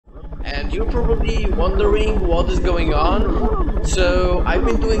and you're probably wondering what is going on. So I've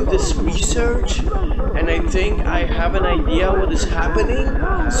been doing this research, and I think I have an idea what is happening.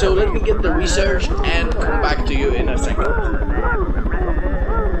 So let me get the research and come back to you in a second.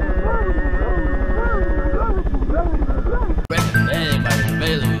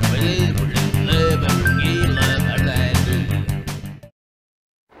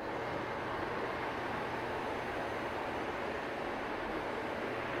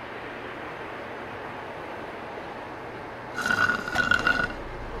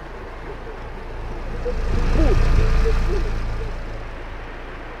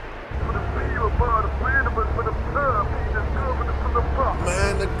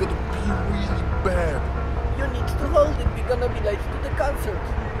 Man, that's gonna be really bad. You need to hold it, we're gonna be late to the concert.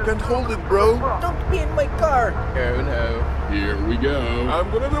 Can't hold it, bro. Don't be in my car. Oh no. Here we go. I'm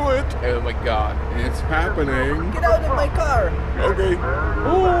gonna do it. Oh my god. It's happening. Get out of my car. Okay.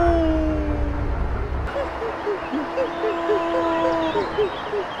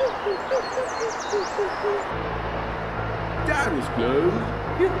 That was close.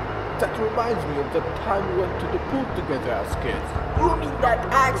 That reminds me of the time we went to the pool together as kids. You mean that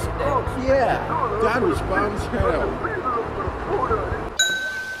accident? Yeah, that was fun as hell.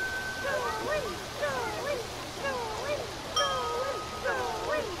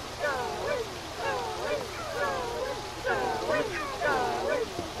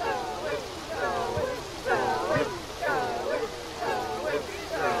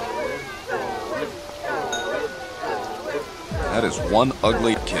 That is one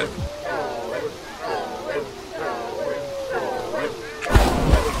ugly kid.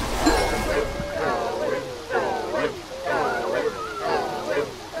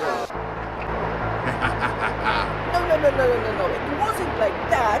 No, it wasn't like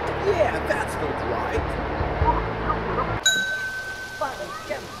that. Yeah, that's not right. Fun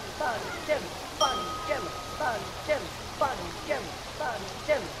gem, fun gem, fun gem, fun gem, fun gem, fun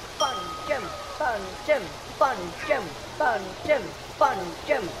gem, fun gem, fun gem, fun gem, fun gem, fun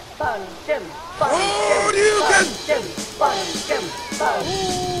gem, fun gem, fun gem, fun gem, fun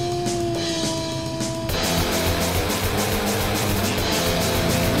gem.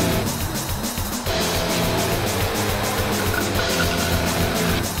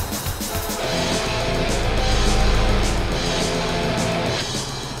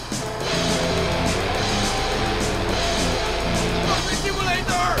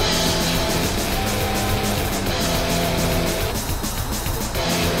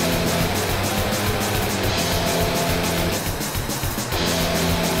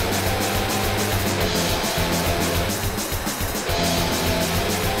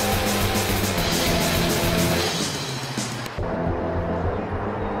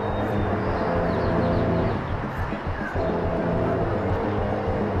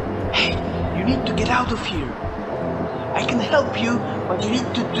 You need to get out of here. I can help you, but you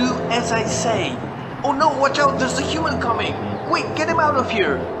need to do as I say. Oh no, watch out, there's a human coming. Quick, get him out of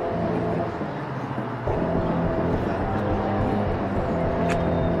here.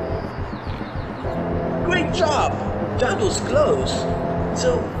 Great job. That was close.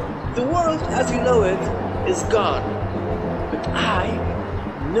 So, the world as you know it is gone. But I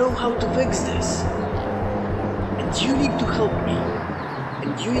know how to fix this. And you need to help me.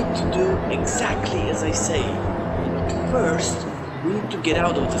 And you need to do exactly as I say. But first, we need to get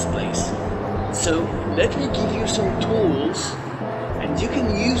out of this place. So, let me give you some tools, and you can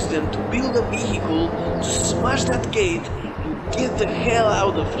use them to build a vehicle to smash that gate and get the hell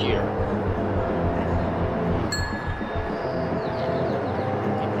out of here.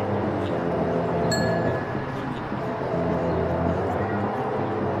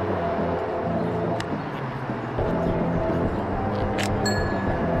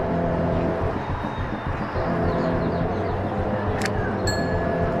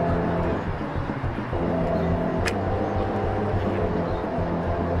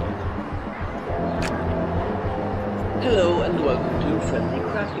 Hello and welcome to your friendly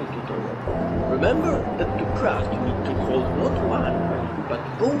crafting tutorial. Remember that to craft you need to hold not one, but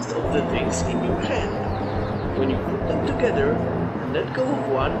both of the things in your hand. When you put them together and let go of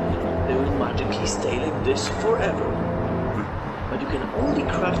one, they will magically stay like this forever. But you can only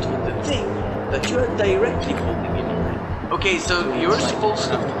craft with the thing that you are directly holding in your hand. Okay, so you're supposed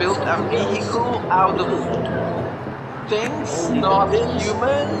to build a vehicle out of things, not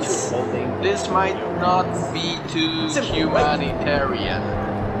humans. This might not be too humanitarian.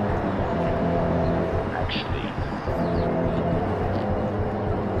 Actually.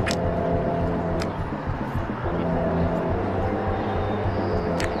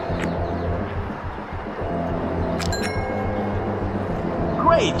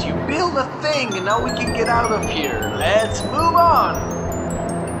 Great! Great, you build a thing and now we can get out of here. Let's move on.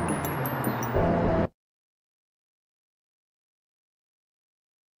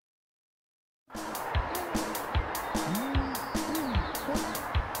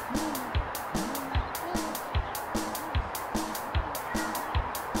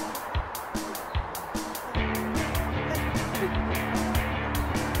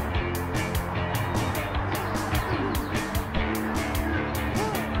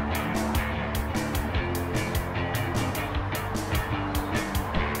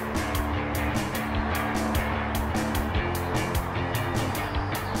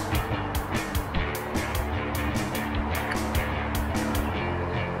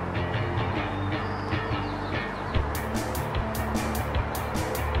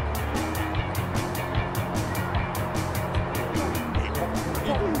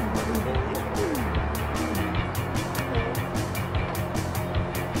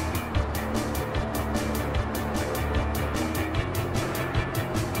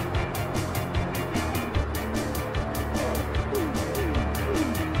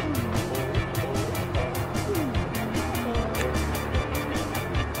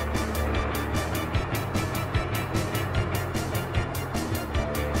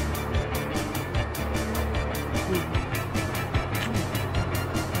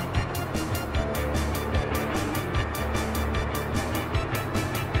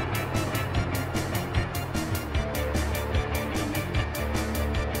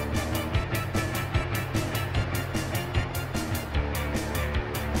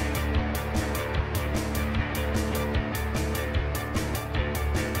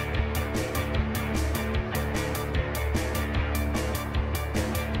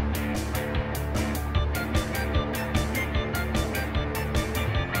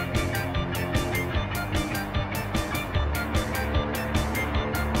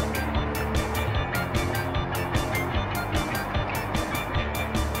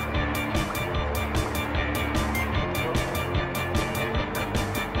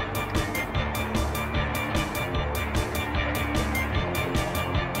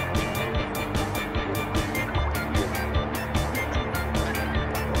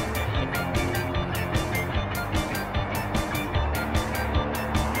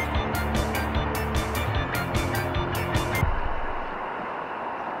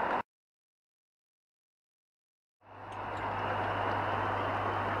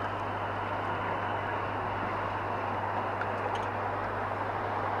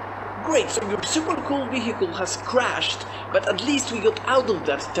 Great, so your super cool vehicle has crashed, but at least we got out of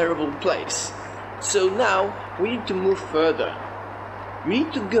that terrible place. So now we need to move further. We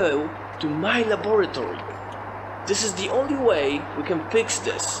need to go to my laboratory. This is the only way we can fix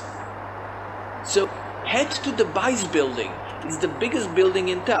this. So head to the B.Y.C.E building. It's the biggest building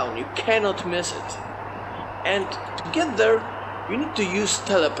in town, you cannot miss it. And to get there, you need to use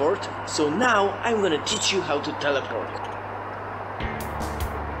teleport, so now I'm gonna teach you how to teleport.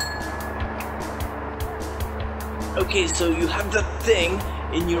 Okay, so you have that thing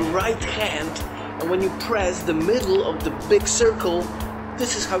in your right hand, and when you press the middle of the big circle,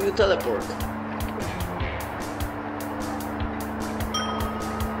 this is how you teleport.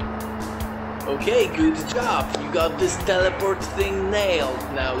 Okay, good job, you got this teleport thing nailed.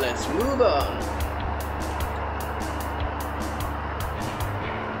 Now let's move on.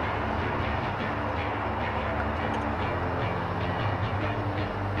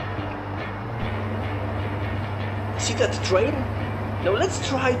 See that train? Now let's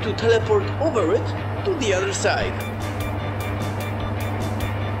try to teleport over it to the other side.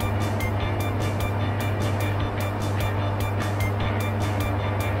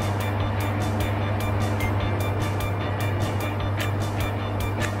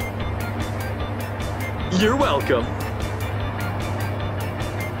 You're welcome.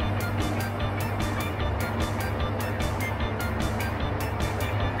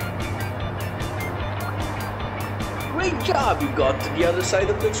 Great job, you got to the other side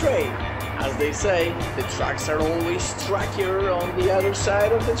of the train. As they say, the tracks are always trackier on the other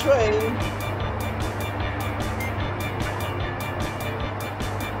side of the train.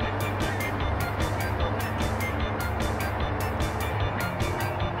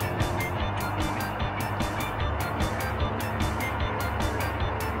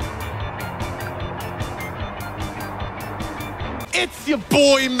 It's your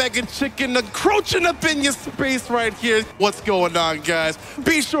boy Mega Chicken encroaching up in your space right here. What's going on, guys?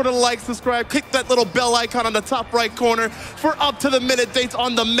 Be sure to like, subscribe, click that little bell icon on the top right corner for up-to-the-minute dates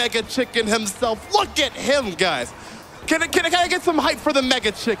on the Mega Chicken himself. Look at him, guys. Can I get some hype for the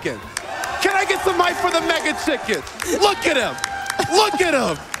Mega Chicken? Can I get some hype for the Mega Chicken? Look at him. Look at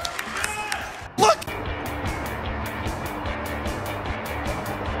him! Look!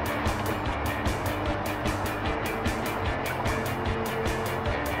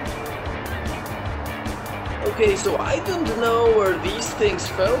 Okay, so I don't know where these things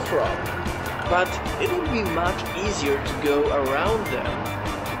fell from, but it would be much easier to go around them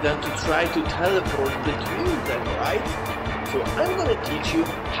than to try to teleport between them, right? So I'm gonna teach you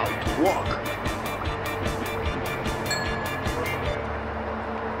how to walk.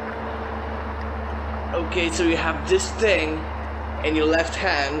 Okay, so you have this thing in your left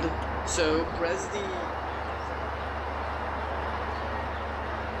hand, so press the...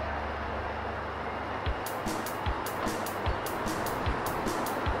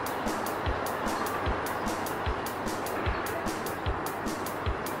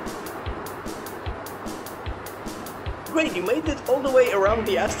 Great, you made it all the way around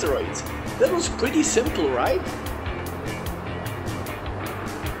the asteroids. That was pretty simple, right?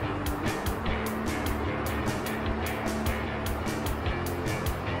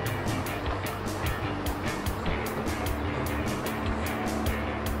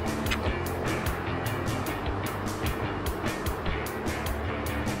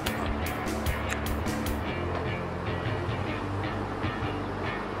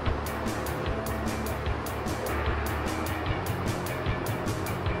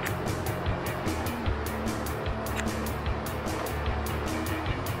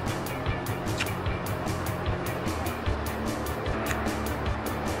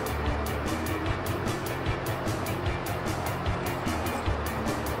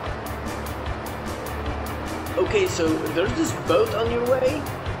 Okay, so there's this boat on your way,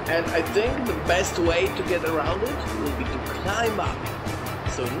 and I think the best way to get around it will be to climb up.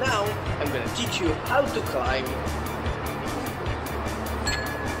 So now I'm gonna teach you how to climb.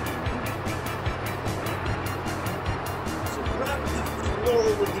 So grab the floor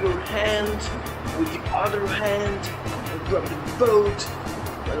with your hand, with the other hand, and grab the boat,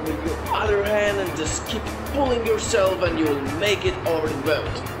 and with your other hand, and just keep pulling yourself and you will make it over the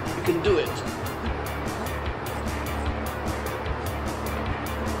boat. You can do it.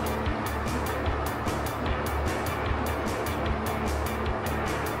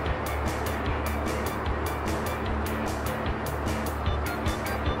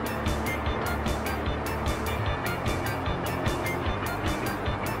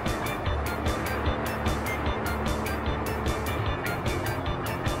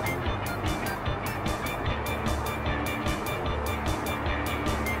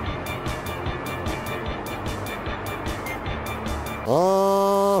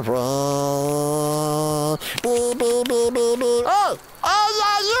 Hey,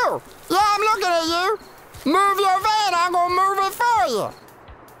 yeah, you! Yeah, I'm looking at you! Move your van, I'm gonna move it for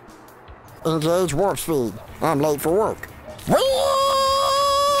you! Engage warp speed. I'm late for work.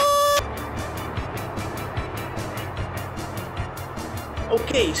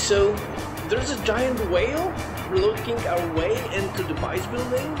 Okay, so there's a giant whale looking our way into the B.Y.C.E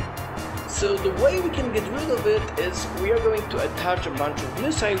building. So the way we can get rid of it is we are going to attach a bunch of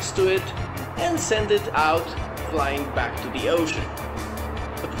missiles to it and send it out flying back to the ocean.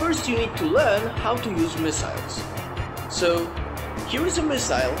 But first you need to learn how to use missiles. So here is a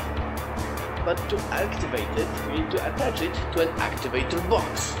missile, but to activate it you need to attach it to an activator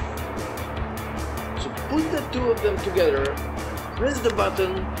box. So put the two of them together, press the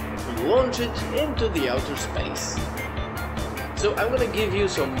button, and launch it into the outer space. So I'm gonna give you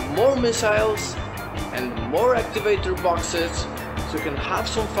some more missiles and more activator boxes so you can have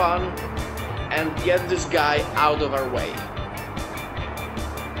some fun and get this guy out of our way.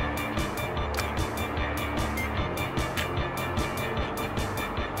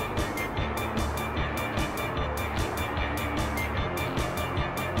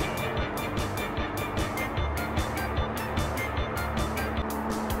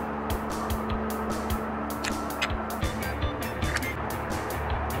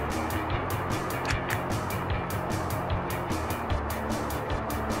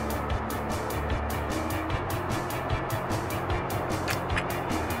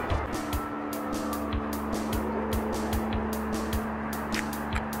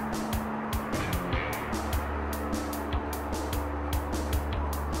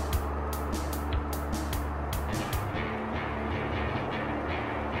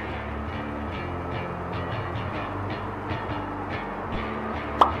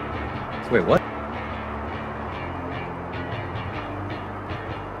 Wait, what?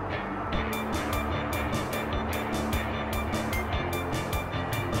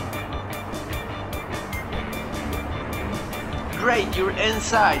 Great, you're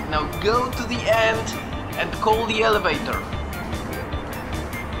inside. Now go to the end and call the elevator.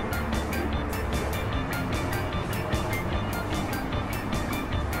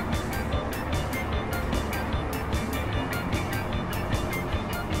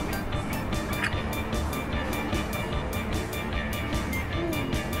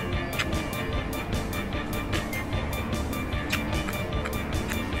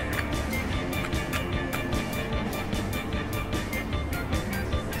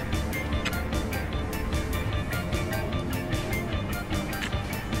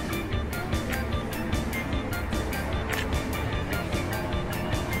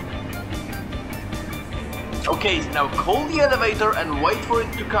 Okay, now call the elevator and wait for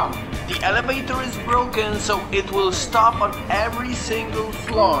it to come. The elevator is broken, so it will stop on every single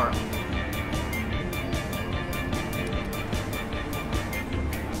floor.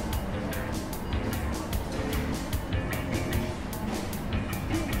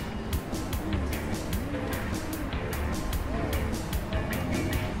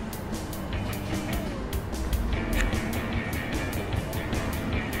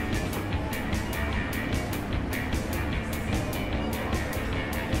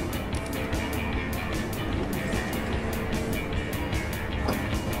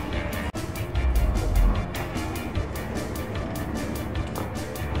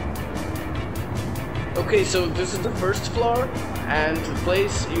 Okay, so this is the first floor, and the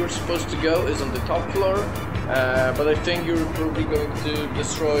place you're supposed to go is on the top floor, but I think you're probably going to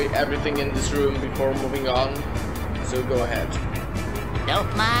destroy everything in this room before moving on, so go ahead.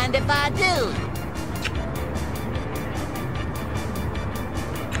 Don't mind if I do.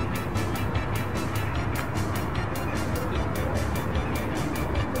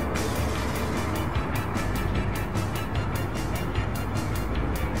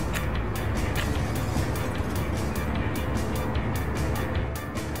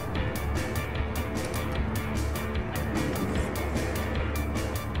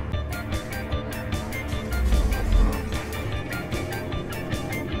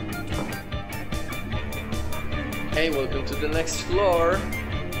 Hey, welcome to the next floor.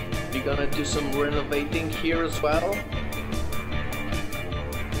 We're gonna do some renovating here as well.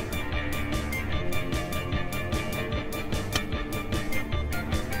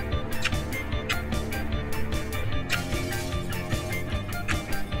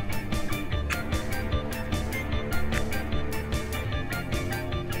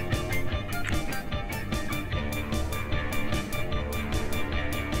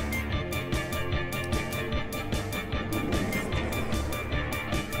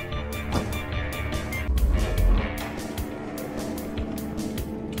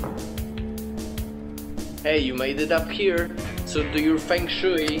 Hey, you made it up here, so do your feng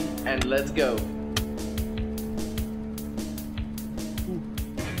shui and let's go.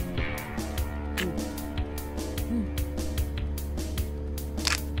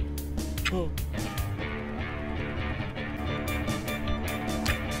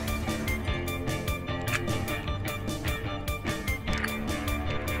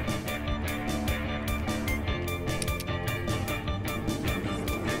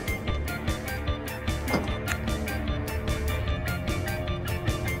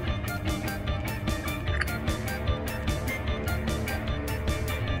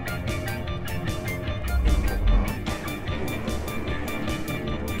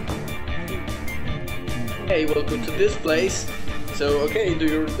 Hey, welcome to this place. So, okay, do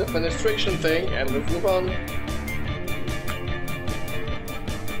your defenestration thing and let's move on.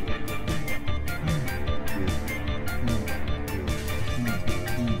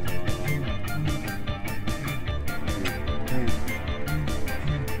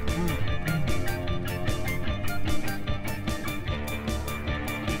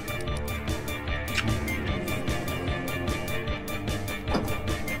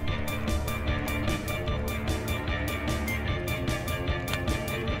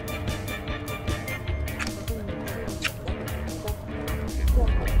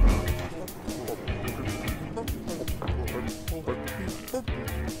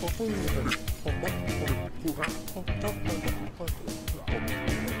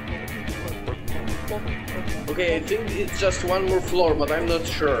 Okay, I think it's just one more floor, but I'm not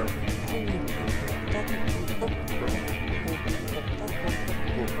sure.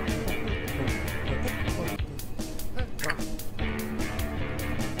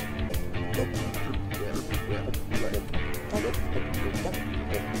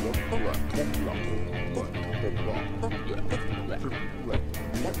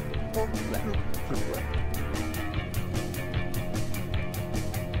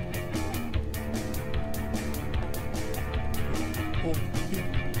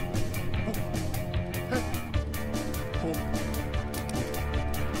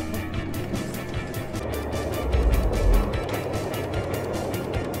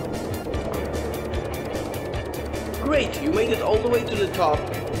 Great, you made it all the way to the top,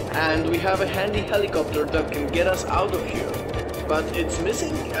 and we have a handy helicopter that can get us out of here. But it's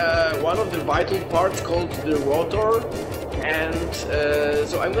missing one of the vital parts called the rotor, and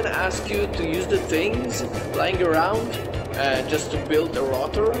so I'm gonna ask you to use the things lying around just to build a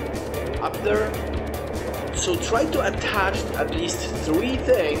rotor up there. So try to attach at least 3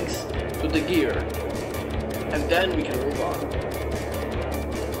 things to the gear, and then we can move on.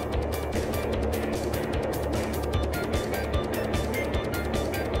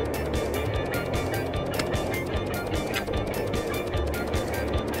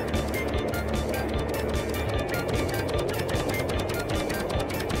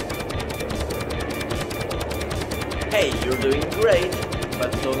 Hey, you're doing great,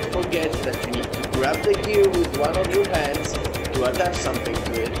 but don't forget that you need to grab the gear with one of your hands to attach something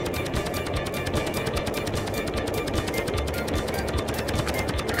to it.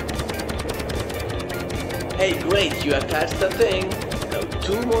 Hey, great, you attached the thing. Now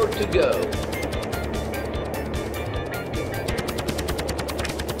 2 more to go.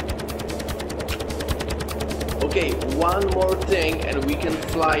 Okay, 1 more thing and we can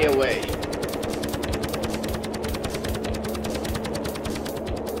fly away.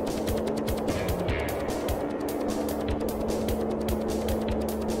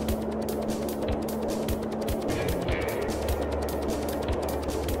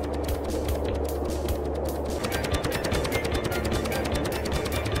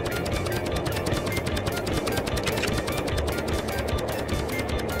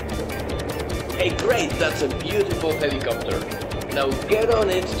 Hey, great, that's a beautiful helicopter. Now get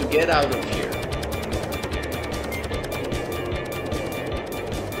on it to get out of here.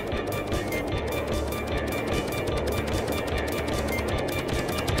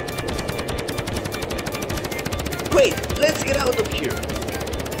 Great, let's get out of here.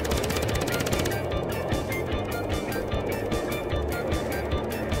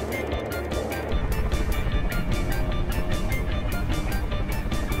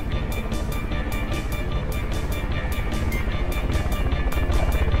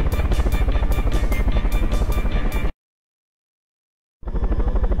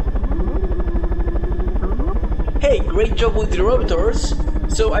 Hey, great job with the rotors!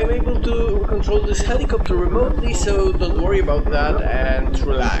 So I'm able to control this helicopter remotely, so don't worry about that and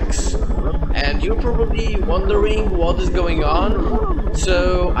relax. And you're probably wondering what is going on.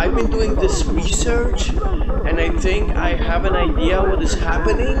 So I've been doing this research and I think I have an idea what is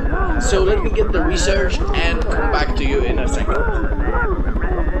happening. So let me get the research and come back to you in a second.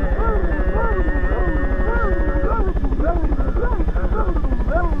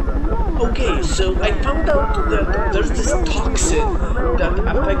 Okay, so I found out that there's this toxin that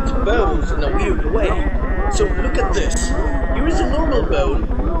affects bones in a weird way. So look at this. Here is a normal bone,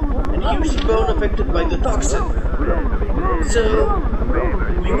 and here is a bone affected by the toxin. So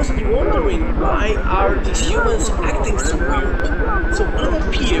you must be wondering, why are these humans acting so weird? So it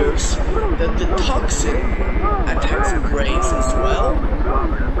appears that the toxin attacks brains as well.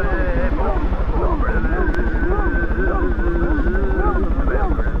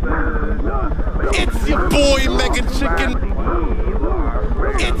 It's your boy, Mega Chicken.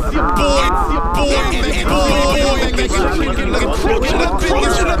 It's your boy, Mega Chicken. Encroaching up in your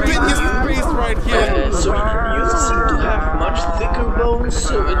space right here. So you seem to have much thicker bones,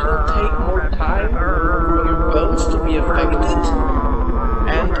 so it will take more time for your bones to be affected.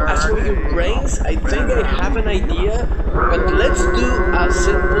 And as for your brains, I think I have an idea, but let's do a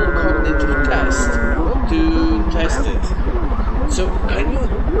simple cognitive test to test it. So can you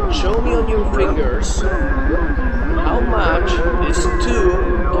show me on your fingers how much is 2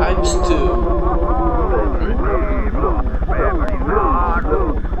 times 2?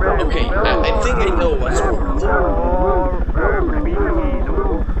 Okay, I think I know what's wrong.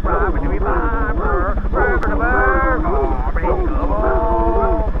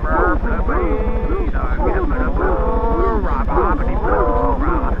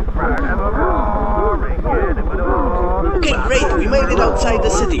 Okay, great, we made it outside the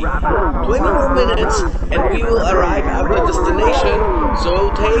city. 20 more minutes and we will arrive at the destination, so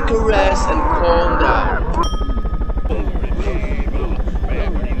take a rest and calm down.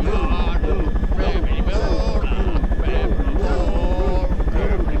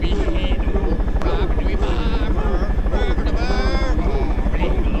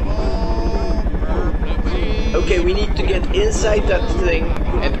 Okay, we need to get inside that thing,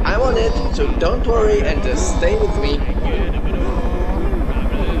 and I'm on it, so don't worry and just stay with me.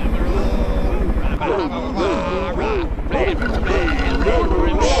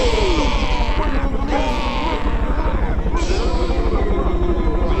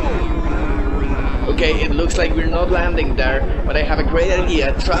 Okay, it looks like we're not landing there, but I have a great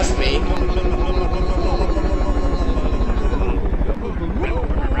idea, trust me.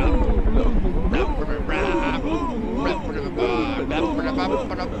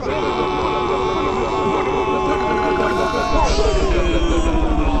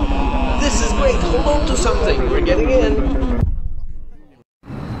 This is great, hold on to something, we're getting in.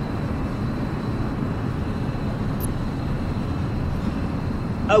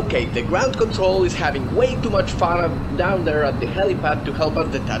 Okay, the ground control is having way too much fun down there at the helipad to help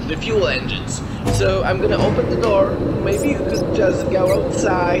us detach the fuel engines. So I'm gonna open the door. Maybe you could just go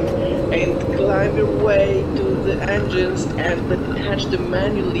outside and climb your way to the engines and detach them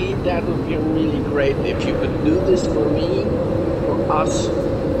manually. That would be really great if you could do this for me, for us.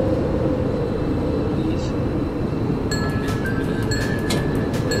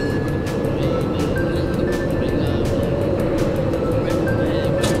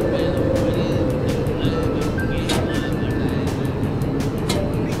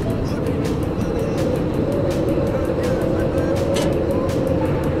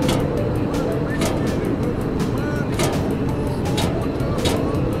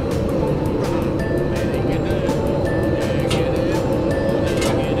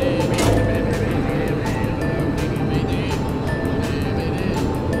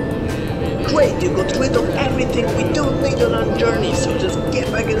 Great, you got rid of everything we don't need on our journey, so just get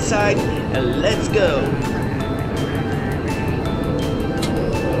back inside and let's go.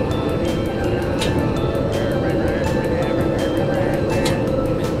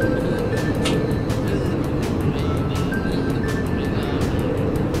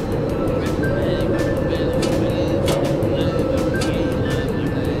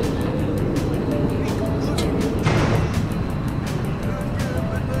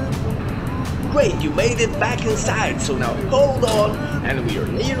 Great, you made it back inside, so now hold on, and we are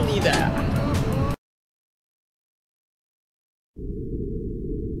nearly there.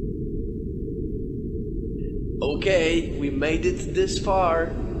 Okay, we made it this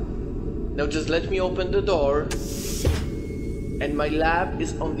far. Now just let me open the door. And my lab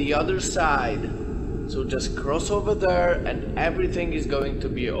is on the other side. So just cross over there and everything is going to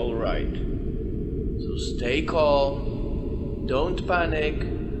be alright. So stay calm, don't panic,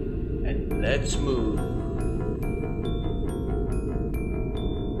 and let's move.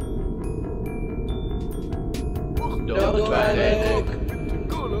 Don't panic.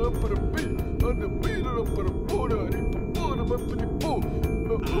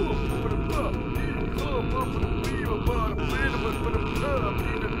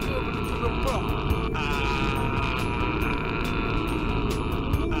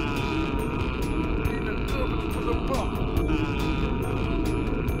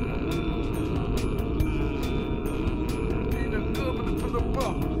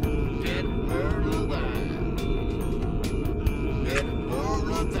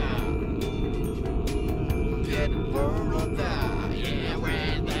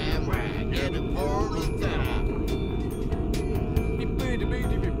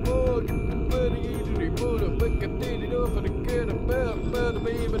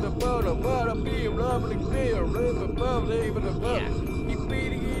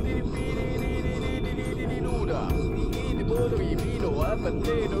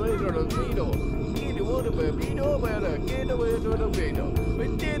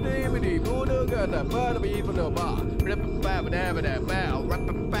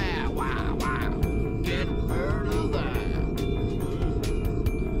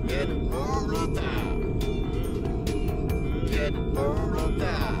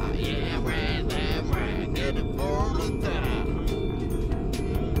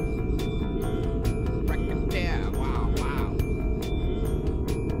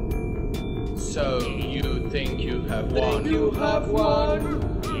 So you think you have won? You have won.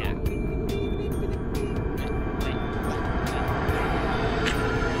 Yeah.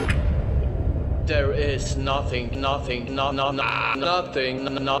 There is nothing, nothing, nothing,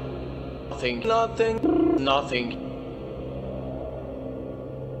 nothing.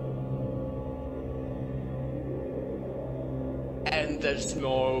 And there's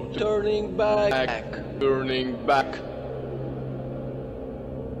no turning back.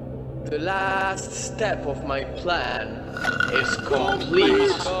 The last step of my plan is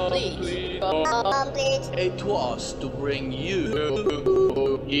complete. It was to bring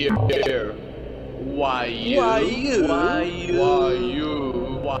you here. Why you?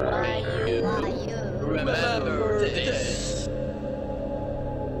 Remember this.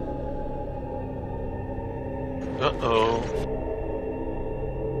 Uh-oh.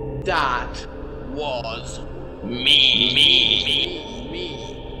 That was me.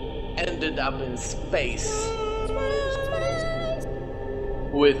 Ended up in space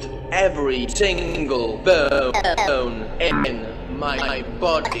with every single bone in my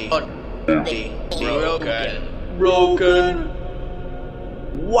body broken.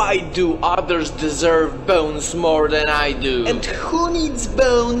 Why do others deserve bones more than I do? And who needs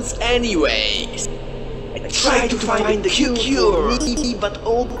bones anyways? I tried to find the cure, but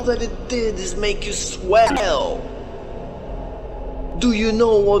all that it did is make you swell. Do you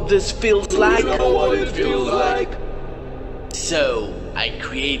know what this feels like? You know what it feels like? So, I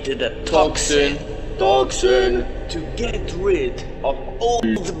created a toxin to get rid of all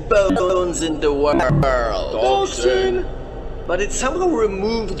the bones in the world. Toxin. But it somehow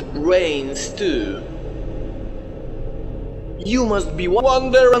removed brains too. You must be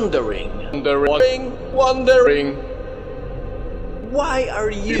wondering. Why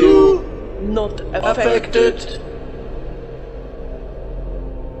are you not affected?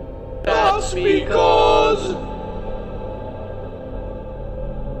 That's because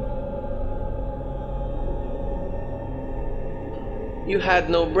you had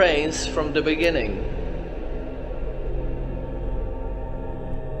no brains from the beginning.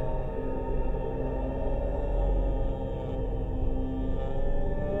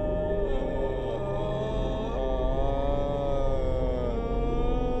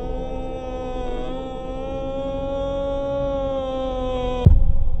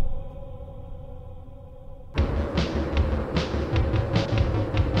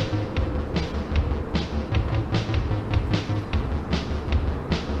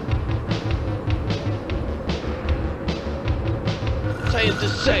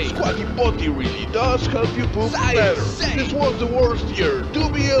 Scientists say Squatty Potty really does help you poop better. This was the worst year to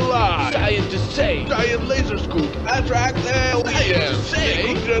be alive. Scientists say giant lasers could attract aliens. They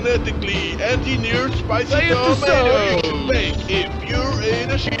could genetically engineer spicy tomatoes. You should bake if you're in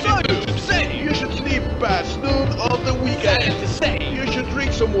a shitty mood. You should sleep past noon on the weekend. You should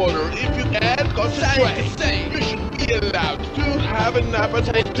drink some water if you can't concentrate. You should be allowed to have a nap at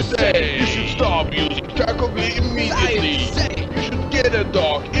home today. You should stop using chocolate immediately. You should get a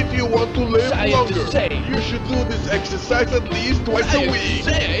dog if you want to live longer. You should do this exercise at least twice a week.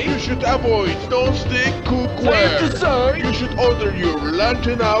 You should avoid non-stick cookware. You should order your lunch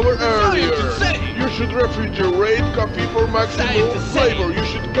an hour earlier. You should refrigerate coffee for maximum flavor. You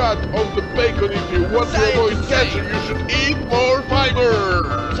should cut on the bacon if you want to avoid cancer. You should eat more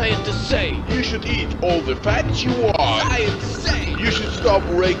fiber. Scientists say you should eat all the fats you want. You should stop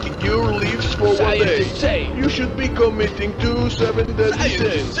raking your leaves for 1 day. You should be committing to 7 deadly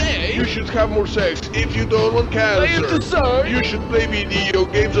sins. You should have more sex if you don't want cancer. You should play video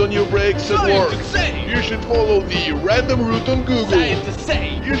games on your breaks at work. You should follow the random route on Google.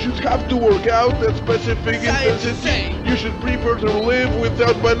 You should have to work out at specific intensity. You should prefer to live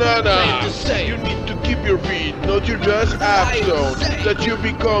without bananas. You need to keep your feet, not your just abs though, that you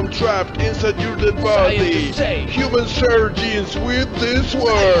become trapped inside your dead body. Humans share genes with this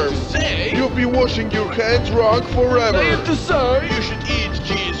worm. You'll be washing your hands wrong forever. You should eat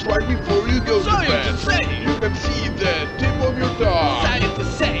cheese right before you go to bed. You can see the tip of your tongue.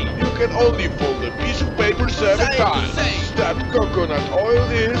 You can only fold a piece of paper 7 times. That coconut oil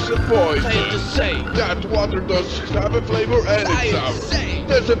is a poison. That water does have a flavor and it's sour.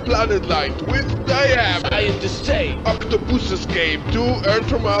 There's a planet lined with diamonds. Octopuses came to Earth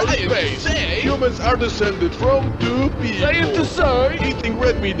from outer space. Humans are descended from 2 people. Eating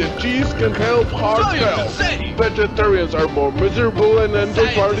red meat and cheese can help heart health. Vegetarians are more miserable and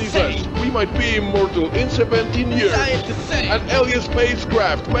enjoy parties less. We might be immortal in 17 years. An alien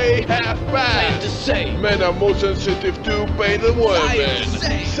spacecraft may have passed. Men are more sensitive to pain than women.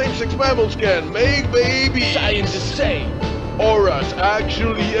 Same-sex mammals can make babies. Auras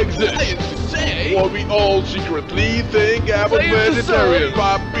actually exist. What we all secretly think about vegetarian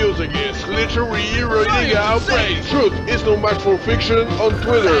pop music is literally running out praise. Truth is no match for fiction on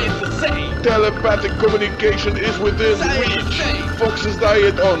Twitter. Telepathic communication is within reach. Fox's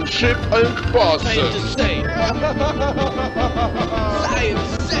diet on ship and bus.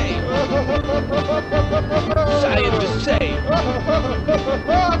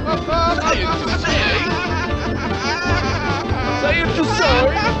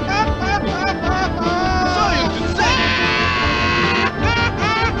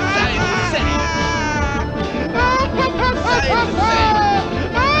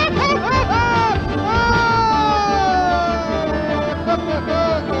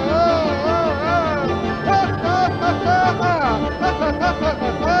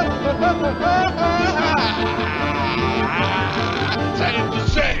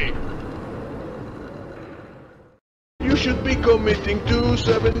 You should be committing to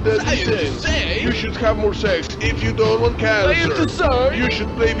 7 deadly sins. You should have more sex if you don't want cancer. You should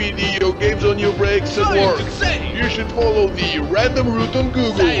play video games on your breaks at work. You should follow the random route on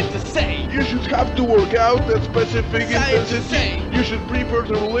Google. You should have to work out at specific intensity. You should prefer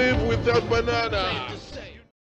to live without bananas.